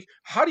 It's like,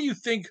 how do you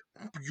think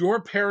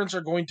your parents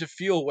are going to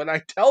feel when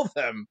I tell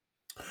them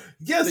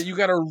that you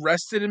got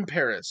arrested in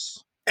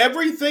Paris?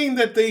 Everything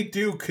that they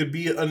do could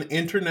be an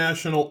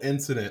international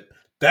incident.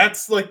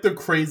 That's like the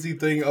crazy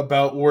thing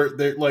about where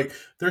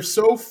they're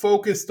so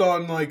focused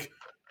on like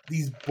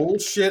these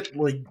bullshit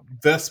like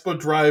Vespa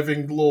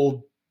driving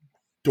little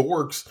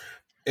dorks,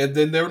 and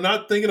then they're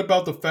not thinking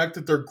about the fact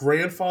that their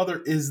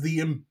grandfather is the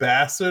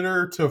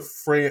ambassador to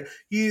France.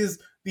 He is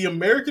the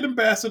American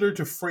ambassador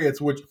to France,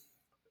 which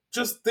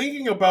just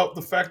thinking about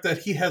the fact that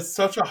he has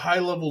such a high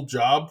level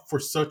job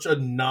for such a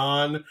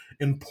non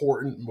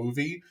important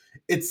movie,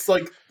 it's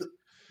like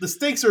the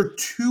stakes are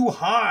too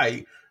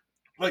high.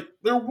 Like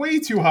they're way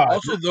too high.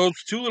 Also, those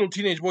 2 little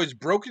teenage boys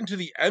broke into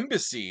the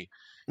embassy,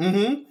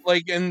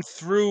 like, and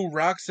threw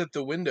rocks at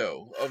the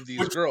window of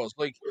these girls.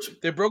 Like,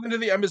 they broke into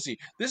the embassy.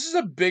 This is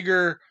a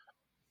bigger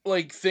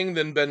like thing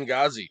than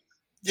Benghazi.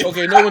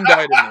 Okay, no one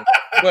died in it,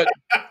 but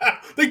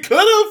they could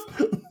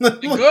have.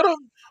 They could have.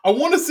 I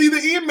want to see the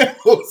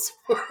emails.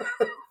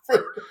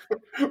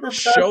 For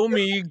Show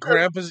me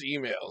Grandpa's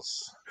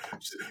emails.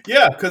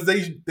 Yeah, because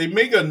they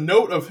make a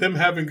note of him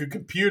having a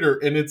computer,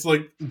 and it's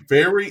like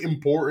very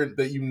important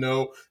that you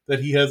know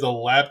that he has a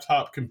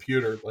laptop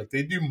computer. Like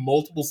they do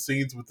multiple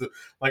scenes with it.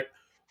 Like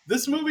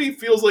this movie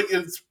feels like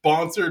it's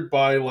sponsored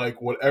by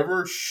like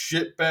whatever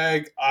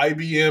shitbag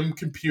IBM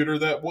computer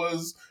that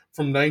was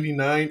from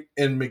 '99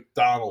 and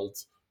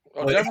McDonald's.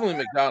 Oh, definitely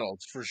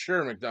McDonald's. For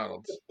sure,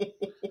 McDonald's.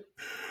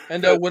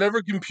 And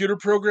whatever computer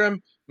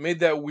program made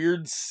that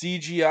weird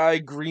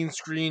CGI green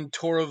screen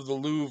tour of the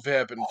Louvre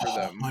happen for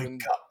them. Oh my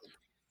god.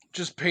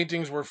 Just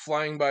paintings were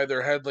flying by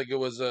their head like it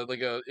was a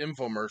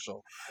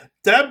infomercial.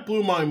 That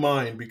blew my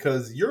mind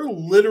because you're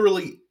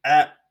literally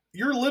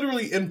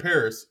in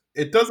Paris.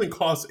 It doesn't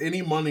cost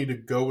any money to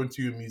go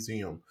into a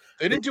museum.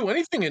 They didn't do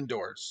anything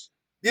indoors.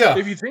 Yeah.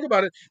 If you think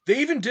about it, they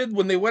even did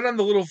when they went on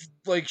the little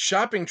like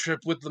shopping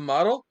trip with the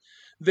model.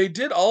 they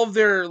did all of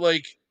their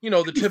like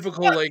the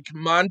typical like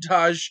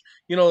montage,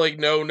 like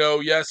no, no,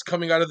 yes,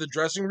 coming out of the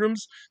dressing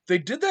rooms. They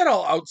did that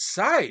all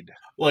outside.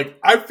 Like,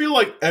 I feel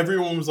like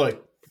everyone was like,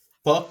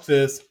 fuck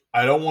this.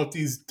 I don't want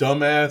these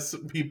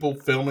dumbass people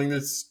filming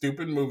this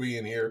stupid movie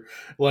in here.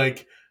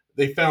 Like,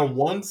 they found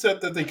one set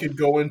that they could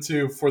go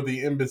into for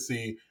the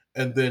embassy,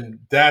 and then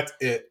that's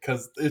it.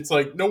 Because it's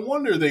like, no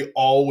wonder they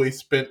always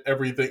spent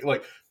everything.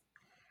 Like,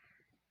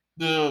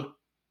 the.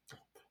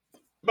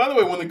 By the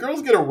way, when the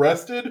girls get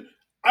arrested,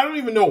 I don't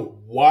even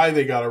know why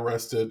they got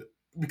arrested.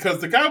 Because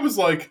the guy was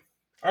like,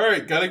 all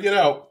right, gotta get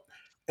out,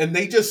 and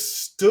they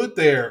just stood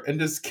there and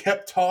just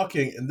kept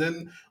talking. And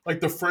then, like,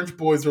 the French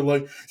boys are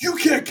like, "You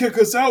can't kick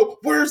us out.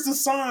 Where's the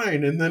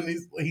sign?" And then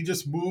he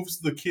just moves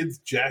the kid's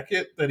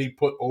jacket that he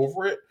put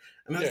over it,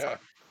 and Yeah.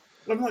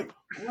 I'm like,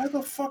 "Why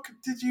the fuck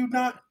did you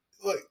not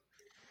like?"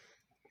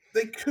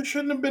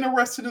 Shouldn't have been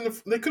arrested in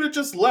the. They could have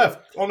just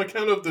left on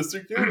account of the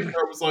security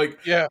guard was like,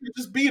 Yeah. "You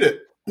just beat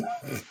it."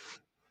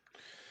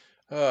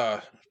 Uh,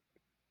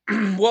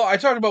 well, I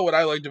talked about what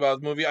I liked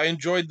about the movie. I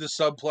enjoyed the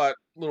subplot,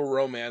 little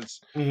romance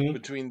Mhm.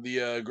 between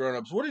the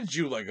grown-ups. What did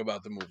you like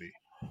about the movie?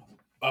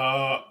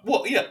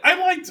 Well, yeah, I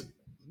liked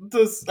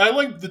this. I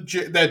liked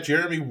that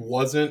Jeremy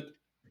wasn't.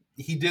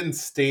 He didn't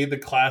stay the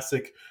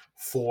classic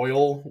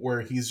foil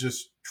where he's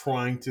just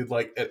trying to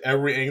like at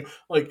every angle.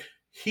 Like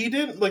he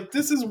didn't like.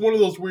 This is one of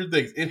those weird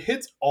things. It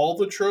hits all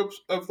the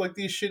tropes of like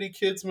these shitty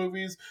kids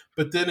movies,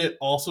 but then it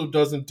also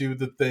doesn't do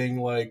the thing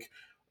like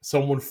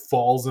someone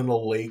falls in a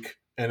lake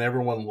and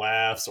everyone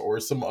laughs, or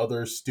some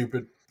other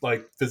stupid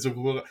like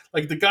physical.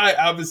 Like the guy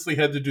obviously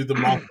had to do the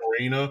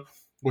Macarena,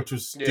 which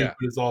was Yeah,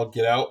 stupid as all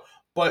get out.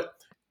 But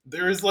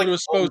there is but like it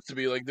was supposed to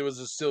be like there was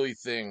a silly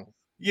thing.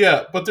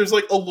 yeah, but there's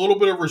like a little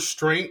bit of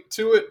restraint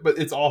to it, but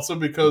it's also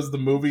because the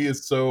movie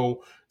is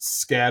so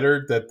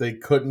scattered that they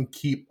couldn't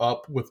keep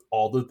up with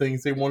all the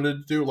things they wanted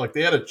to do. Like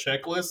they had a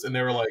checklist and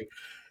they were like,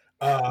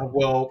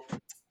 well,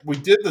 we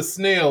did the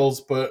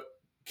snails, but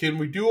can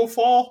we do a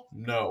fall?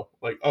 No.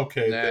 Like,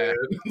 okay, Nah. then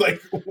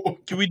like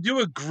Can we do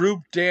a group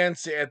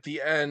dance at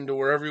the end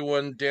where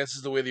everyone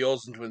dances the way the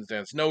Olsen twins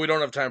dance? No, we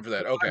don't have time for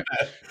that. Okay.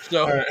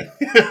 So all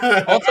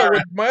right. also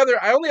with my other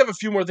I only have a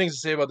few more things to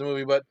say about the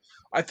movie, but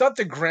I thought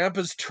the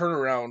grandpa's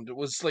turnaround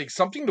was like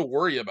something to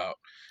worry about.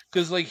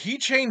 Cause like he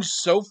changed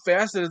so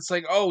fast that it's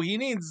like, oh, he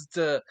needs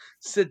to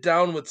sit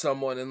down with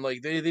someone and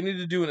like they need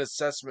to do an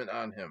assessment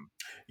on him.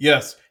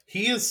 Yes,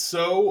 he is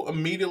so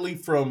immediately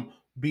from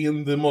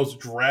being the most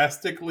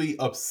drastically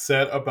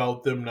upset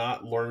about them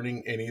not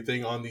learning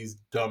anything on these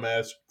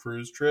dumbass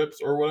cruise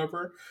trips or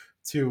whatever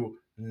to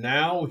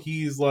now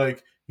he's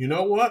like, you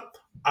know what?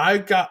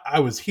 I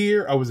was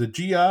here, I was a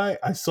GI,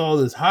 I saw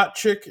this hot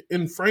chick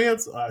in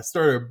France, I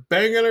started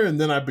banging her,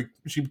 and then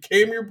she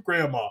became your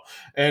grandma.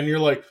 And you're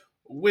like,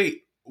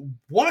 wait,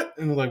 what?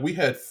 And like, we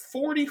had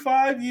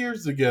 45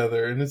 years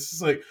together, and it's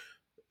just like,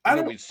 I And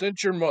then don't we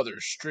sent your mother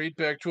straight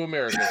back to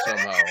America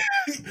somehow.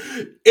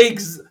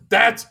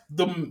 That's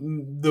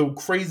the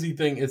crazy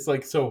thing. It's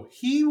like so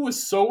he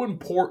was so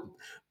important.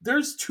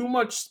 There's too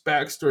much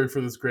backstory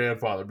for this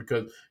grandfather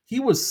because he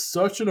was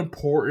such an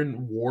important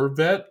war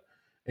vet,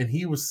 and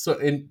he was so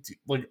and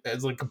like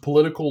as like a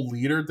political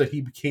leader that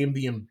he became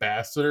the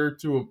ambassador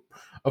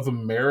of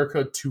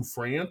America to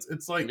France.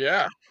 It's like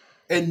Yeah.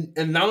 and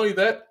not only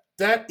that,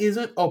 that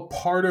isn't a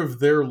part of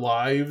their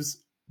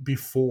lives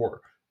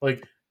before.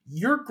 Like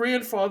your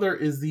grandfather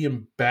is the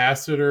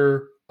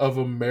ambassador of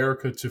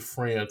America to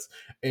France,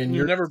 and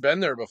You've never been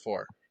there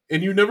before.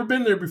 you've never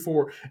been there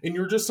before, and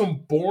you're just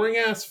some boring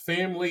ass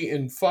family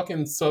in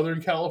fucking Southern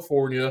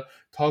California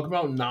talking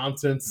about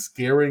nonsense,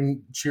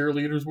 scaring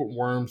cheerleaders with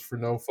worms for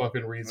no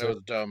fucking That reason. was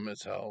dumb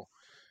as hell.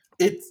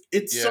 It's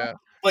so Yeah.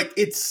 like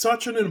it's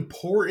such an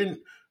important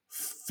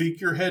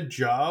figurehead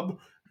job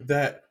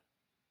that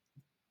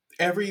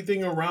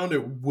everything around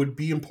it would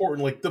be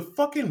important. Like the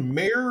fucking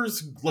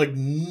mayor's like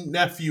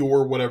nephew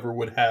or whatever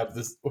would have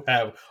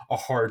a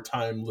hard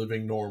time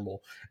living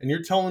normal, and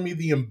you're telling me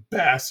the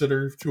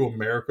ambassador to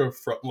America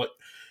from like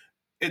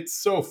it's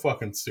so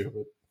fucking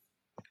stupid.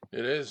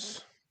 It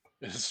is.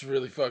 It's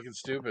really fucking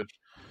stupid.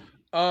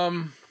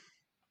 Um,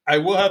 I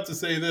will have to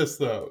say this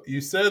though. You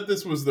said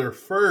this was their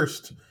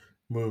first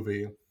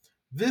movie.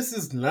 This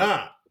is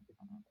not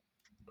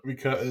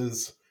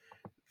because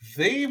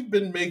they've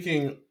been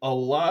making a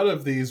lot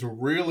of these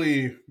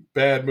really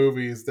bad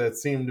movies that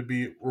seem to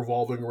be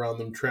revolving around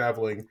them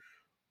traveling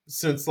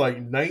since like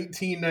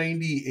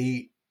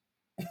 1998.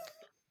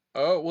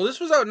 oh, well, this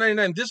was out in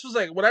 99. This was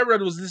like, what I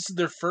read was this is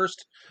their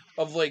first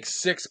of like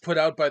 6 put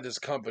out by this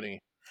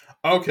company.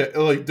 Okay,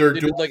 like they're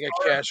They doing did like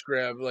a cash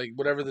grab, like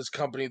whatever this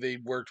company they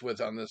worked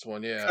with on this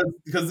one. Yeah.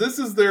 because this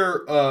is their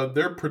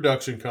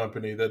production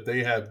company that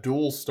they have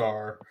Dual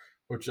Star,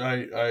 which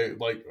I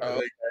like.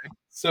 Oh,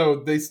 So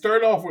they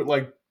start off with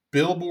like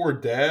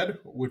Billboard Dad,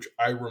 which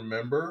I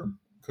remember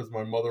because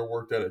my mother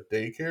worked at a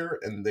daycare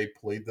and they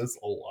played this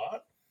a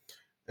lot.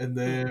 And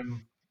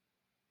then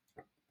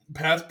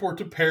Passport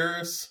to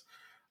Paris,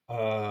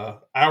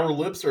 Our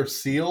Lips Are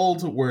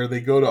Sealed, where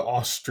they go to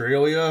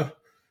Australia.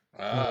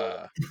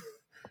 Uh, ah.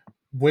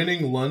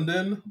 Winning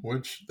London,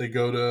 which they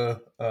go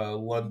to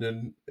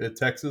London,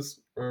 Texas,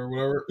 or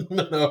whatever.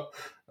 No.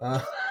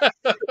 Uh,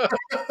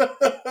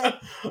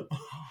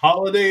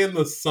 Holiday in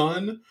the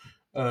Sun,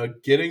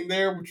 Getting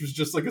There, which was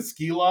just like a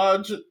ski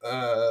lodge.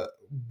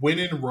 Win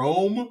in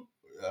Rome.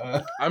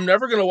 I'm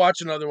never gonna watch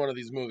another one of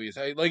these movies.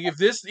 Like if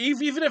this,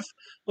 even if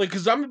like,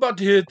 because I'm about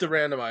to hit the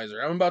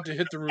randomizer. I'm about to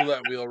hit the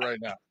roulette wheel right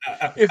now.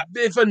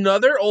 If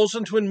another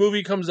Olsen twin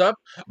movie comes up,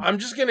 I'm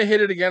just gonna hit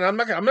it again. I'm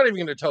not even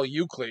gonna tell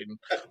you, Clayton.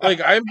 Like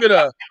I'm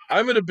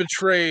gonna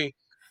betray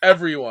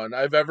everyone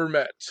I've ever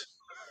met.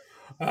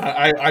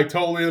 I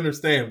totally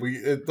understand. We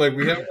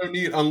have no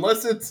need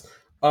unless it's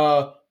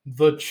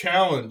the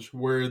challenge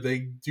where they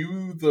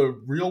do the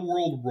real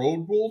world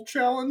road rule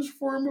challenge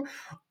for him.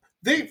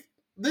 They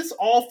This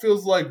all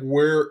feels like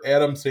where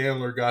Adam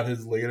Sandler got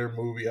his later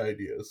movie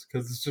ideas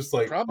because it's just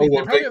like, Probably oh, they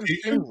a probably have the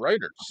same vacation,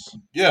 writers.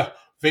 yeah,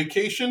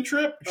 vacation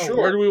trip, Oh, where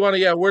sure. do we want to?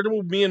 Yeah, where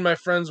do me and my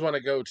friends want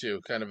to go to?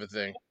 Kind of a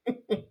thing. You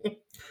All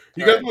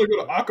guys right. want to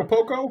go to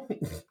Acapulco?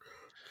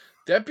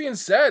 That being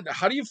said,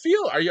 how do you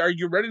feel? Are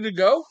you ready to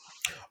go?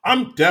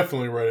 I'm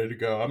definitely ready to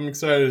go. I'm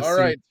excited to All see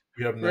what right,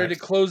 we have ready to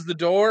next. close the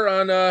door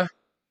on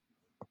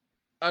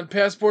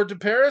Passport to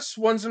Paris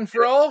once and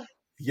for all.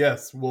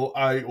 Yes, well,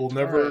 I will All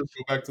never right.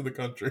 go back to the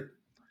country.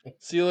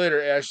 See you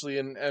later, Ashley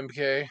and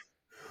MK.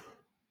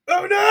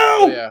 Oh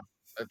Oh no! yeah,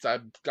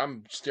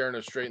 I'm staring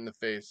her straight in the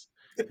face.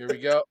 Here we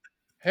go.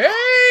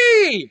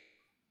 Hey,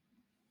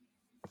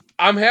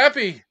 I'm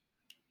happy.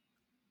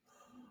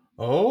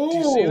 Do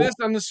you see Oh, this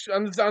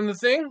on the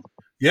thing,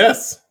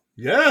 yes,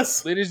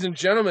 yes. ladies and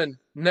gentlemen?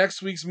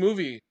 Next week's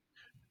movie,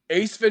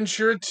 Ace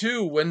Ventura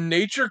 2: When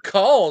Nature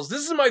Calls.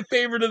 This is my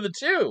favorite of the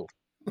two.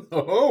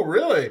 Oh,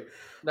 really?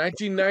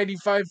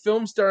 1995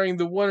 film starring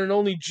the one and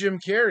only Jim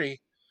Carrey.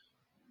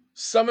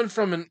 Summoned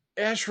from an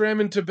ashram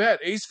in Tibet,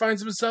 Ace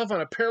finds himself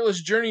on a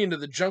perilous journey into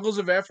the jungles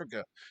of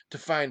Africa to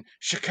find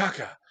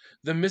Shikaka,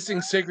 the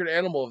missing sacred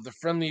animal of the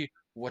friendly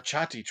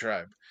Wachati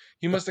tribe.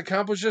 He must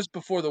accomplish this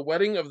before the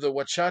wedding of the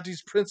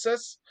Wachati's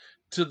princess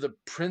to the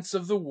prince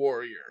of the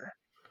warrior.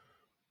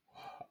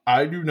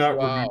 I do not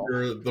Wow.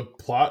 remember the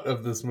plot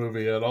of this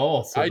movie at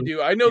all. So I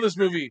do. I know this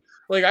movie.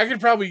 Like, I could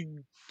probably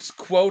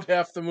quote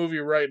half the movie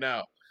right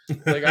now.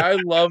 Like, I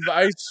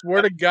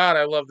swear to God,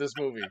 I love this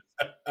movie.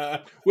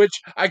 Which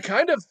I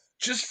kind of,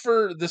 just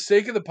for the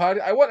sake of the pod,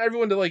 I want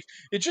everyone to like.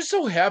 It just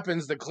so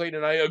happens that Clayton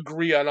and I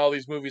agree on all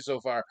these movies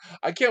so far.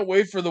 I can't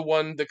wait for the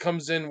one that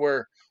comes in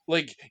where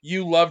like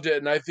you loved it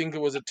and I think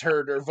it was a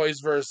turd, or vice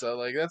versa.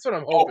 Like that's what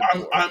I'm oh,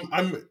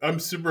 hoping for. I'm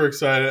super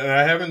excited, and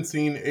I haven't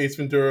seen Ace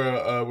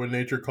Ventura: When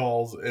Nature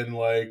Calls in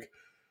like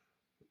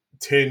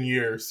 10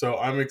 years, so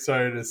I'm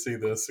excited to see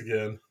this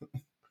again.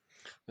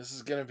 This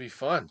is gonna be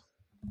fun.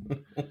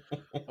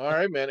 All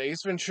right, man.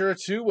 Ace Ventura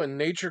 2: When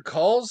Nature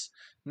Calls.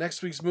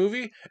 Next week's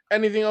movie.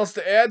 Anything else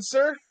to add,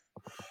 sir?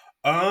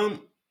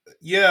 Um,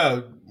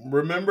 yeah.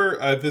 Remember,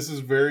 this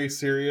is very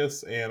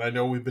serious, and I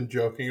know we've been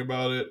joking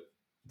about it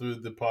through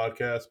the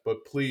podcast, but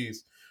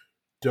please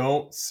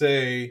don't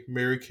say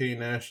Mary Kay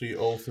and Ashley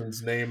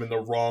Olsen's name in the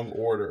wrong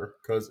order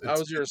because I it's.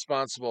 was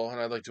irresponsible, and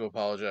I'd like to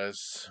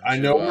apologize I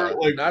know to we're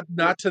like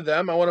not to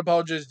them. I want to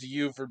apologize to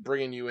you for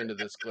bringing you into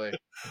this, Clay.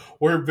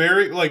 we're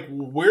very like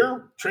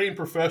we're trained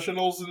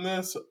professionals in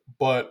this,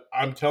 but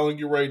I'm telling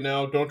you right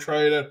now, don't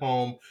try it at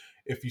home.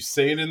 If you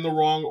say it in the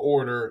wrong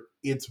order,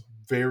 it's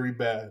very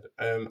bad.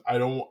 And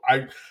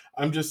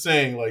I'm just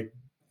saying, like,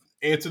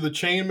 answer the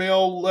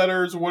chainmail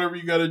letters or whatever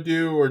you got to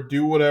do, or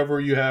do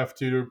whatever you have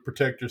to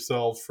protect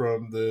yourselves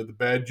from the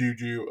bad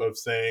juju of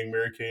saying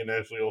Mary Kay and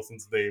Ashley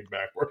Olsen's name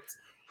backwards.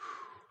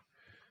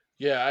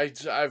 Yeah,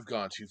 I've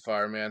gone too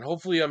far, man.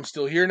 Hopefully I'm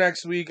still here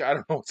next week. I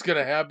don't know what's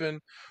gonna happen.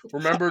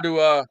 Remember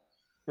to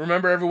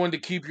remember everyone to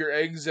keep your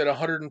eggs at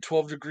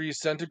 112 degrees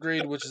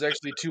centigrade, which is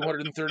actually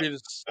 230.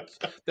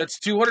 That's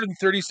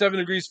 237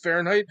 degrees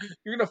Fahrenheit.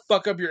 You're gonna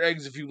fuck up your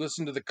eggs if you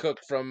listen to the cook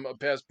from A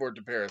Passport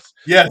to Paris.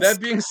 Yes. That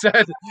being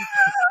said,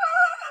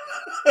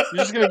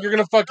 you're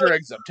gonna fuck your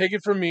eggs up. Take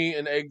it from me,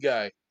 an egg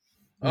guy.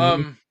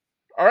 Mhm.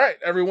 All right,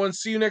 everyone.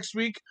 See you next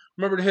week.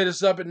 Remember to hit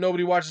us up at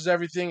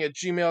nobodywatcheseverything at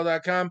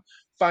gmail.com.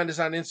 Find us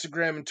on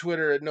Instagram and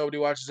Twitter at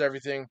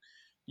nobodywatcheseverything.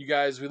 You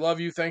guys, we love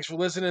you. Thanks for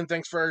listening.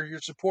 Thanks for your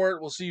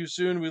support. We'll see you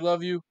soon. We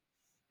love you.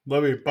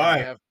 Love you. And Bye.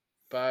 have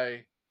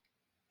bye.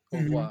 Au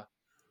Mhm. revoir.